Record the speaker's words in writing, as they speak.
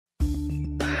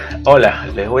Hola,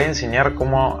 les voy a enseñar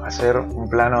cómo hacer un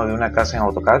plano de una casa en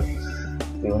AutoCAD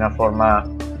de una forma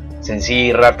sencilla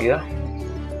y rápida.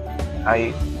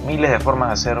 Hay miles de formas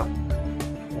de hacer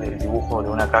el dibujo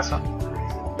de una casa,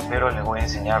 pero les voy a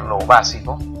enseñar lo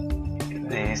básico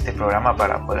de este programa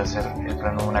para poder hacer el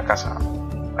plano de una casa.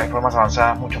 Hay formas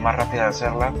avanzadas mucho más rápidas de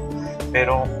hacerla,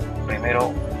 pero primero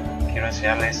quiero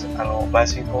enseñarles algo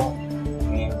básico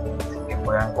y que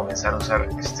puedan comenzar a usar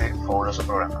este fabuloso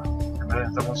programa. Primero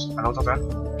entramos al AutoCAD.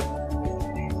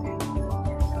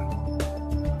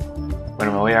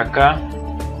 Bueno, me voy acá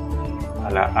a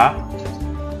la A,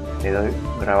 le doy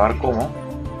grabar como,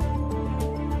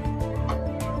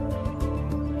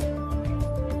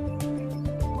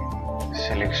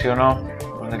 selecciono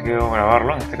donde quiero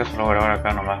grabarlo. En este caso lo voy a grabar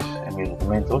acá nomás en mis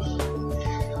documentos.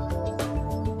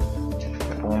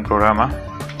 Le pongo un programa,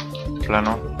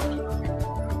 plano,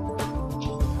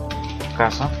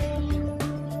 casa,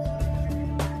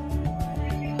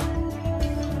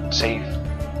 save.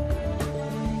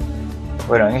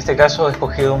 Bueno, en este caso he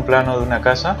escogido un plano de una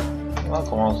casa, ¿no?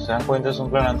 Como se dan cuenta es un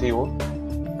plano antiguo,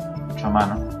 hecho a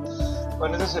mano.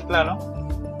 Bueno, este es el plano,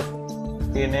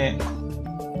 tiene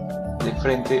de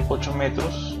frente 8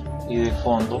 metros y de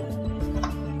fondo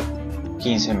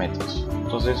 15 metros.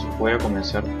 Entonces voy a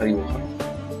comenzar a dibujar.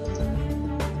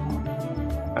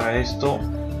 Para esto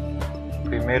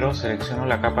primero selecciono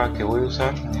la capa que voy a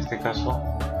usar, en este caso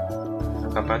la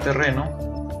capa de terreno,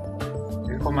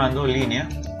 el comando línea,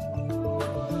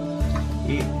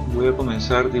 y voy a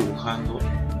comenzar dibujando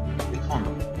el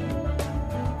fondo,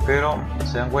 pero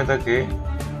se dan cuenta que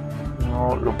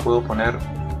no lo puedo poner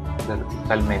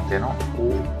verticalmente, ¿no?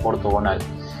 U ortogonal.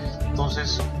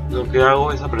 Entonces lo que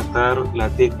hago es apretar la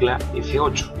tecla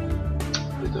F8,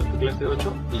 la tecla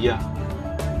F8 y ya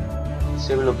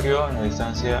se bloqueó en la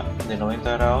distancia de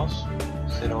 90 grados,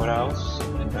 0 grados,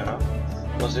 90 grados.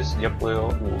 Entonces ya puedo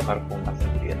dibujar con más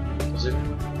tranquilidad. Entonces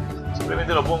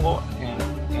simplemente lo pongo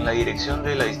en la dirección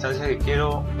de la distancia que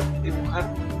quiero dibujar,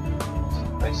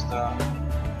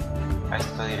 a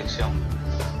esta dirección.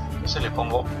 Entonces le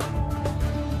pongo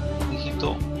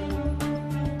dígito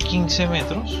 15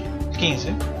 metros,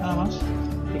 15 nada más,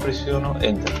 y presiono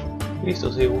enter.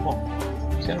 Listo, se dibujó.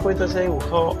 Si se dan cuenta, se ha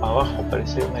dibujado abajo,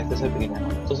 parece una distancia pequeña, ¿no?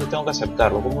 Entonces tengo que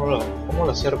acercarlo. ¿Cómo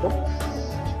lo acerco?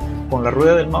 Con la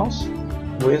rueda del mouse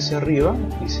voy hacia arriba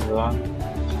y se va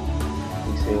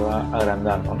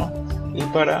agrandando, ¿no? Y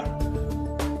para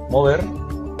mover,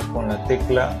 con la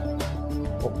tecla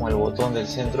o con el botón del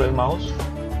centro del mouse,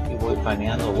 y voy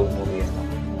paneando, voy moviendo.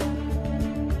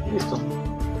 Listo,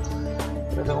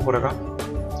 lo tengo por acá.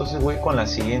 Entonces voy con la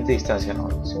siguiente distancia, ¿no?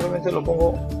 Simplemente lo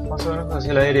pongo más o menos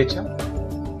hacia la derecha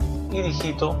y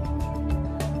digito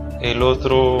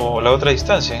la otra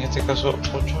distancia, en este caso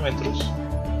 8 metros.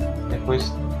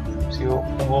 Después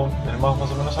pongo el mouse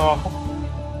más o menos abajo,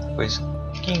 pues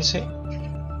 15,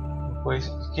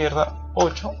 después izquierda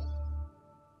 8,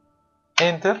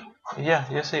 enter, y ya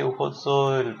se dibujó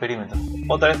todo el perímetro.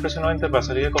 Otra vez presiono enter para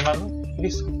salir del comando y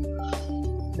listo,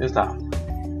 ya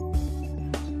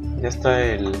está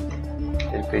el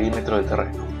perímetro del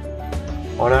terreno.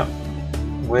 Ahora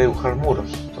voy a dibujar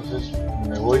muros, entonces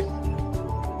me voy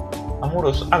a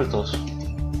muros altos.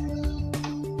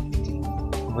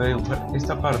 Voy a dibujar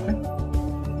esta parte de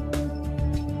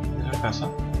la casa.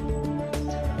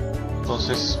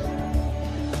 Entonces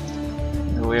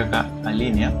me voy acá a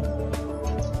línea,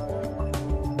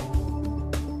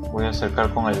 voy a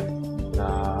acercar con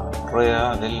la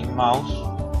rueda del mouse,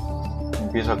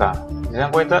 empiezo acá. Si se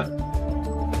dan cuenta,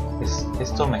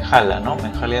 esto me jala, ¿no?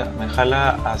 Me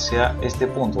jala hacia este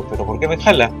punto. ¿Pero por qué me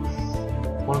jala?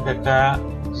 Porque acá,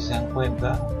 si se dan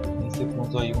cuenta, en este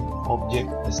punto hay un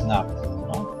Object Snap,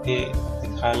 ¿no? Que te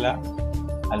jala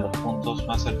a los puntos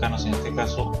más cercanos, en este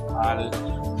caso al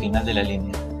final de la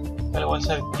línea. Le voy a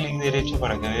hacer clic derecho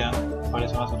para que vean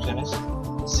cuáles son las opciones.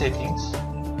 Settings,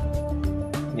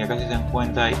 y acá, si se dan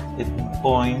cuenta, hay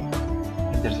Endpoint,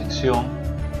 intersección.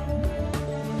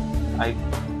 Hay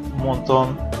un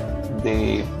montón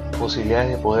de posibilidades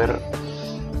de poder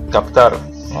captar,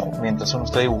 ¿no? Mientras uno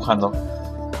está dibujando.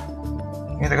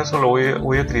 En este caso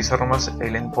voy a utilizar nomás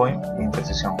el endpoint de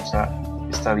intersección, o sea,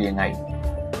 está bien ahí.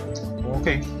 Ok,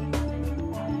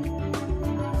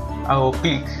 hago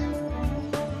clic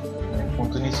en el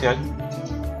punto inicial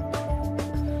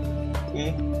y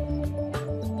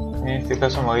en este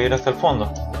caso me voy a ir hasta el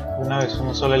fondo, una vez,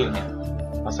 una sola línea,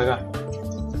 hasta acá.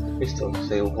 Listo,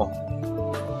 se dibujó.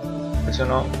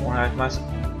 Presiono una vez más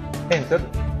enter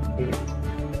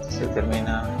y se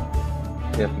termina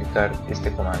de aplicar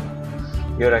este comando.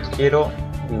 Y ahora quiero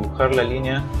dibujar la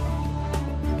línea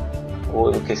o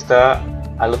el que está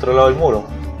al otro lado del muro.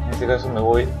 En En este caso me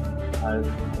voy al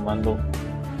comando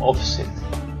offset.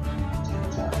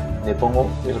 Le pongo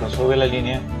el grosor de la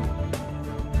línea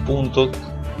punto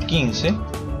 15.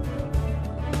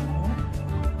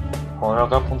 Como veo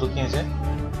acá, punto 15.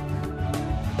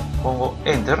 Pongo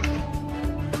enter.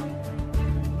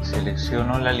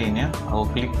 Selecciono la línea, hago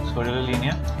clic sobre la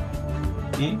línea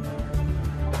y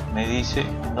me dice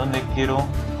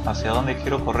hacia dónde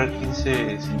quiero correr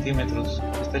 15 centímetros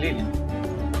esta línea.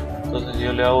 Entonces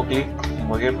yo le hago clic en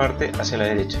cualquier parte hacia la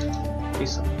derecha.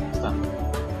 Listo, está.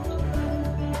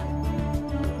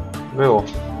 Luego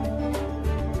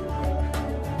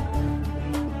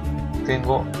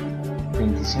tengo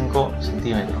 25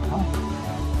 centímetros, ¿no?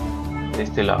 De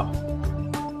este lado.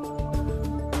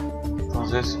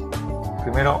 Entonces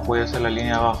primero voy a hacer la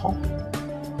línea abajo,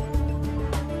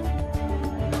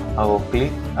 hago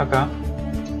clic acá,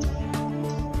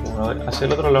 hacia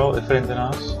el otro lado de frente nada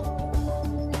más,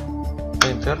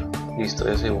 enter, listo,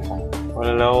 ya se dibujó.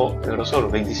 Ahora le hago el grosor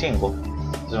 25,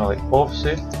 entonces me voy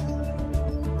offset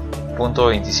punto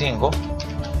 25,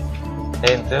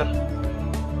 enter,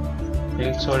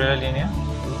 clic sobre la línea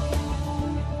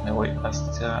y me voy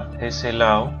hacia ese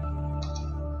lado,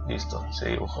 listo, se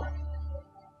dibujó.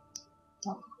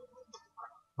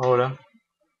 Ahora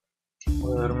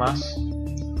voy a ver más,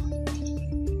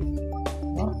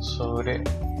 ¿no?, sobre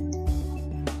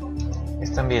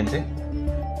este ambiente.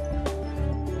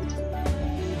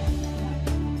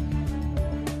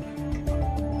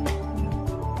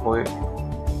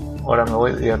 Ahora me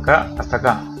voy de acá hasta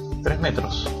acá, 3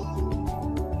 metros.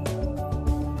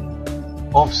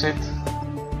 Offset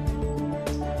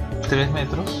 3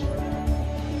 metros.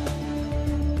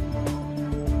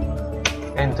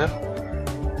 Enter.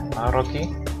 Agarro aquí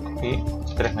y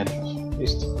 3 metros.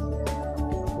 Listo.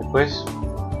 Después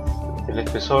el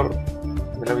espesor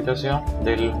de la habitación,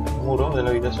 del muro de la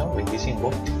habitación, 25.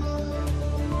 Me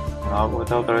voy a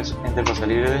apretar otra vez enter para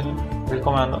salir del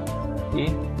comando y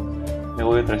me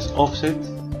voy otra vez offset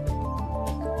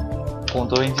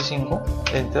punto 25,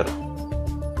 enter,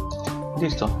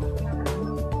 listo.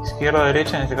 Izquierda,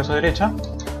 derecha, en este caso derecha,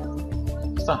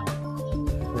 está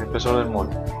el espesor del muro.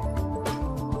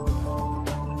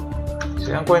 Si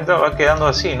se dan cuenta va quedando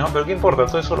así, ¿no? Pero qué importa,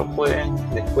 todo eso lo pueden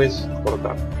después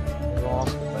cortar. Vamos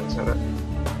a comenzar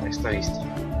a esta vista.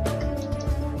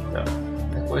 Ya.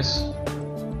 Después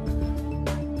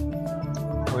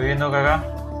voy viendo que acá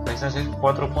la distancia es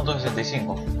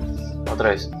 4.65. Otra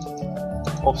vez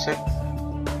offset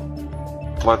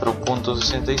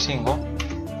 4.65,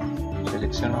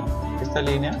 selecciono esta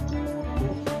línea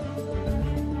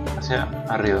hacia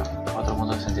arriba,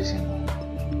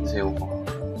 4.65, se dibujo.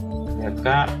 De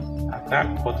acá a acá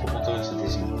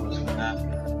 4.65, es una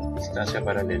distancia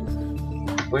paralela.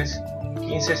 Después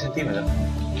 15 centímetros,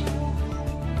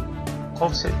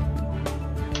 offset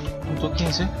punto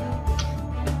 15,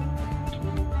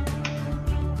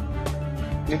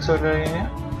 clic sobre la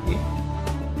línea y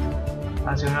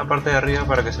hacia una parte de arriba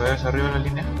para que se vaya hacia arriba de la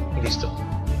línea y listo.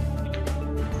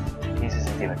 15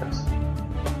 centímetros.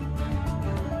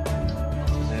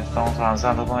 Entonces estamos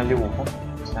avanzando con el dibujo,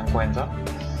 se dan cuenta,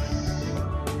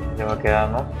 ya va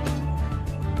quedando.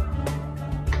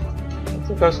 En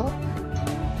este caso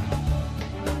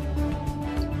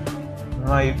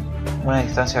no hay una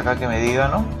distancia acá que me diga,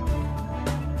 ¿no?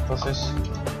 Entonces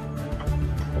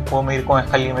puedo medir con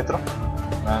escalímetro,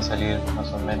 me va a salir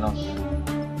más o menos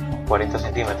 40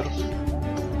 centímetros.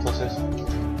 Entonces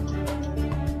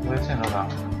voy a hacerlo acá,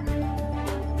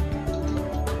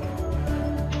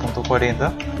 punto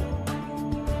 40,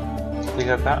 clic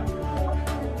acá,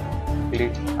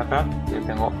 y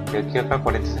tengo de aquí a acá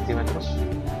 40 centímetros.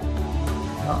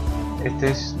 ¿No?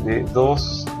 Este es de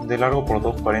 2 de largo por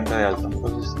 2,40 de alto,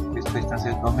 entonces esta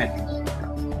distancia es 2 metros.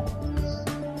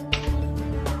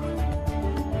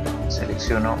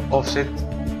 Selecciono offset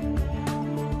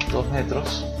 2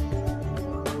 metros,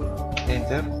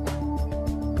 enter,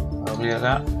 abrir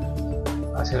acá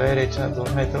hacia la derecha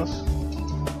 2 metros,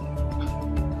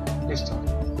 listo,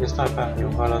 ya está acá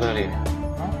dibujada la otra línea,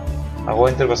 ¿no? Hago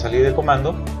enter para salir del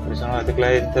comando, presiono la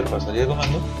tecla enter para salir del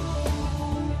comando,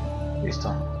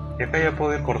 listo, y acá ya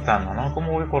puedo ir cortando, ¿no?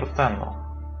 ¿Cómo voy cortando?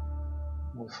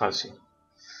 Muy fácil,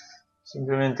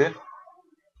 simplemente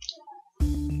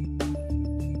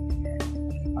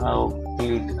hago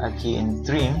clic aquí en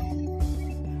trim,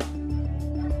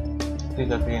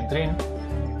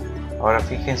 ahora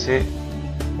fíjense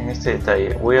en este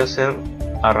detalle, voy a hacer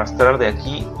arrastrar de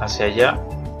aquí hacia allá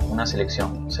una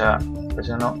selección, o sea,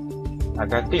 presiono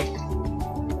acá clic,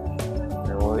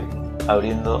 me voy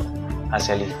abriendo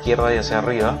hacia la izquierda y hacia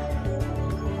arriba,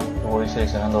 voy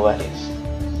seleccionando varias,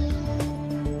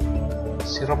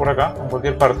 cierro por acá, en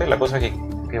cualquier parte. La cosa es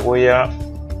que voy a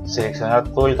seleccionar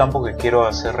todo el campo que quiero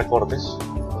hacer recortes.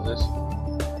 Entonces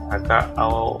acá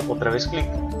hago otra vez clic,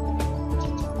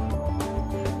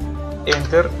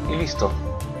 enter y listo.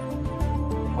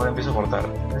 Ahora empiezo a cortar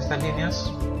estas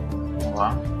líneas. No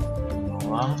va, no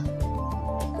va,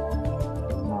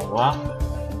 no va,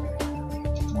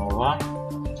 no va.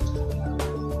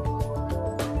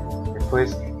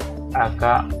 Después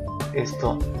acá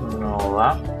esto no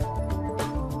va,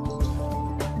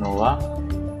 no va.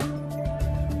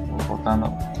 Voy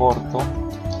cortando, corto,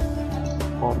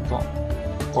 corto,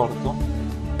 corto.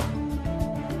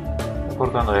 Estoy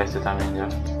cortando este también ya.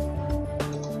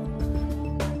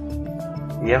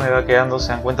 Y ya me va quedando,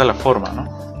 se dan cuenta, la forma, ¿no?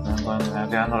 Me va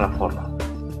quedando la forma.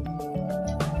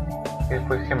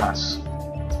 Después, ¿qué más?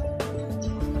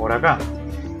 Por acá.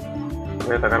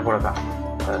 Voy a atacar por acá.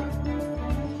 A ver.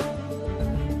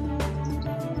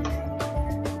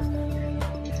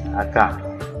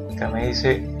 Acá me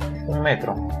dice 1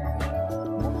 metro. 1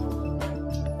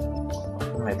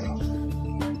 metro.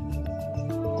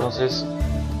 Entonces,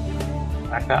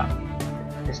 acá,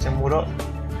 este muro,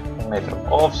 1 metro.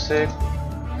 Offset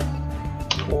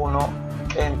 1,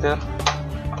 enter.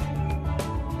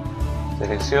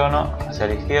 Selecciono hacia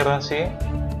la izquierda, así.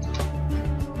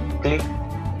 Clic,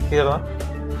 izquierda.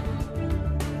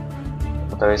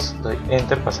 Otra vez doy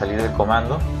enter para salir del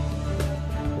comando.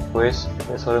 Después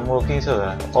sobre el muro 15,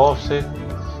 offset,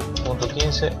 punto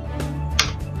 15,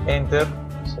 enter,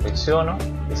 selecciono,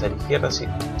 hacia la izquierda, así.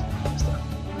 Está,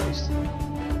 listo.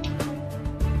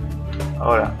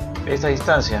 Ahora, esta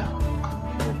distancia,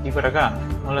 de aquí para acá,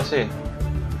 no la sé.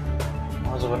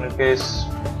 Vamos a suponer que es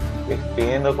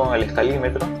pidiendo con el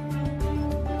escalímetro,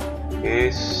 que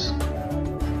es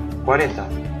 40.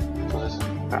 Entonces,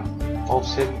 acá,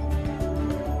 offset,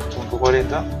 punto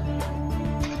 40.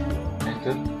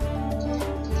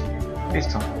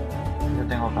 Listo, ya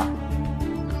tengo acá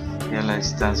ya la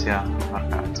distancia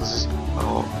marcada. Entonces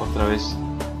hago otra vez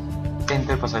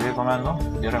enter para salir del comando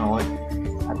y ahora me voy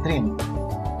a trim.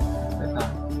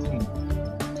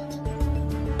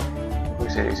 Voy a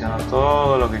seleccionar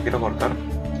todo lo que quiero cortar.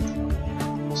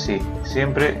 Sí,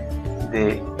 siempre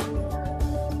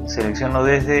selecciono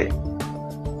desde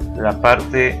la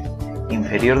parte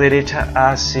inferior derecha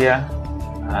hacia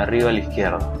arriba a la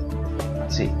izquierda,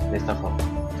 así, de esta forma.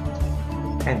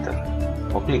 Enter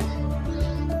o clic.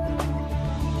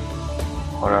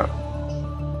 Ahora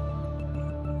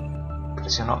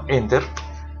presiono enter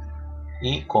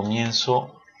y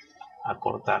comienzo a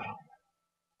cortar.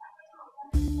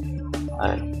 A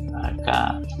ver,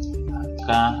 acá,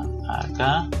 acá,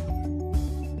 acá,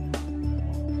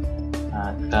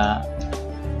 acá,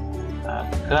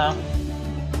 acá,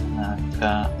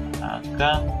 acá,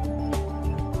 acá,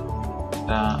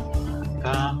 acá,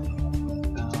 acá.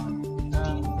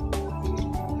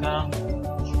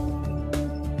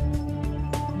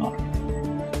 No.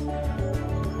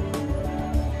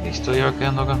 Listo, ya va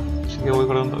quedando acá. Así que voy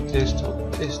cortando esto,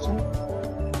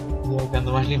 y va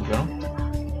quedando más limpio, ¿no?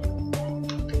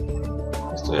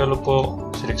 Esto ya lo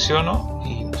puedo selecciono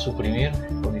y suprimir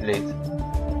con delete.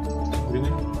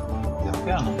 Suprimir, ya va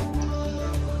quedando.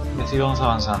 Y así vamos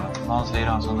avanzando. Vamos a ir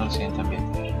avanzando al siguiente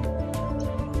ambiente.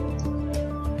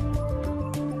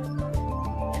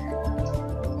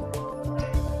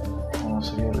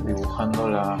 Dibujando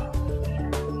el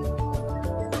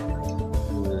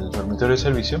dormitorio de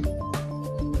servicio.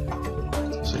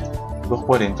 Sí,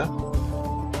 240.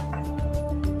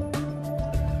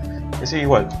 Es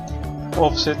igual,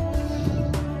 offset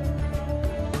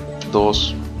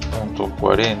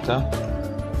 2.40,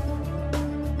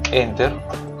 enter,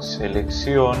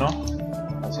 selecciono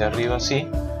hacia arriba, así,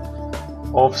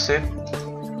 offset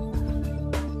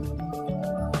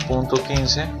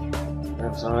 .15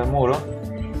 sobre el muro,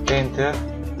 enter,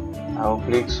 hago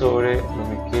clic sobre lo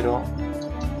que quiero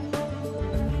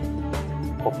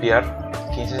copiar,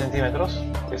 15 centímetros,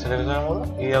 que es el del muro,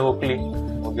 y hago clic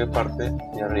en cualquier parte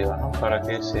de arriba, ¿no? Para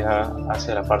que sea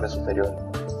hacia la parte superior.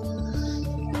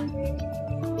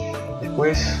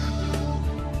 Después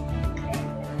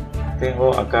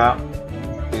tengo acá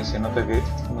que se nota que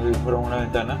me dibujaron una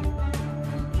ventana,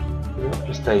 pero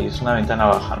está ahí, es una ventana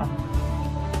baja, ¿no?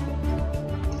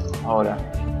 Ahora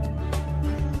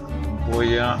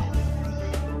voy a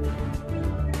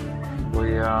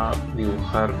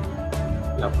dibujar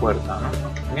la puerta, ¿no?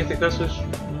 En este caso es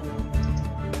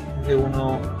de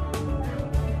 1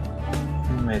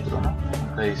 metro, ¿no?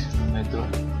 Acá dice 1 metro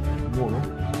muro.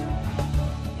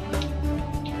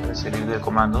 Voy a salir del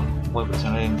comando, voy a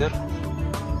presionar enter,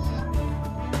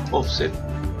 offset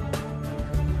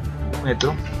 1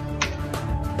 metro,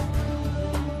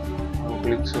 hago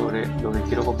clic sobre lo que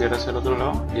quiero copiar hacia el otro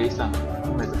lado y ahí está,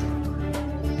 un metro.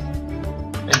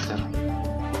 Enter.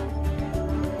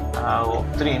 Hago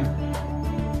trim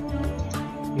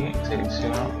y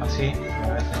selecciono así,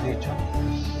 como les he dicho.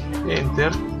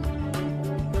 Enter.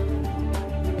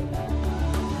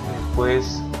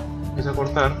 Después empiezo a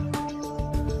cortar.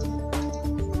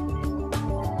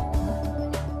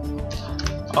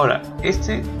 Ahora,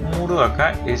 este muro de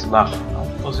acá es bajo, ¿no?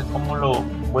 Entonces, ¿cómo lo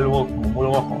vuelvo como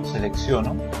muro bajo?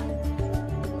 Selecciono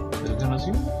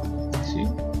así, así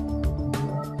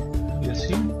y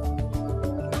así,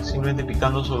 simplemente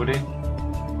picando sobre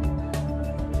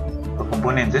los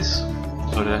componentes,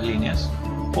 sobre las líneas.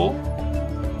 O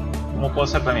como puedo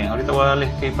hacer también, ahorita voy a darle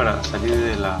escape para salir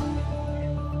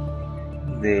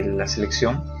de la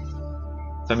selección.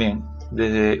 También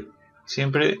desde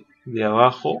siempre de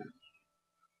abajo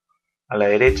a la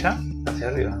derecha hacia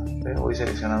arriba. Voy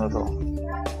seleccionando todo.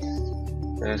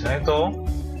 Seleccioné todo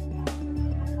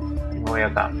y voy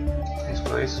acá.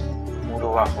 Esto es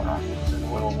muro bajo, ¿no? Entonces lo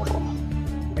vuelvo muro bajo.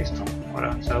 Listo.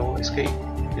 Ahora salgo escape.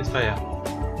 Ya está ya.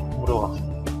 Muro bajo.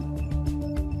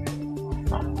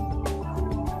 No.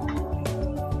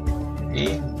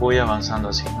 Y voy avanzando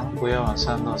así, ¿no? Voy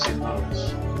avanzando haciendo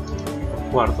los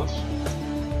cuartos.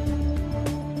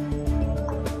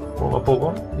 Poco a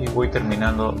poco y voy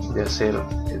terminando de hacer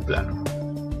el plano.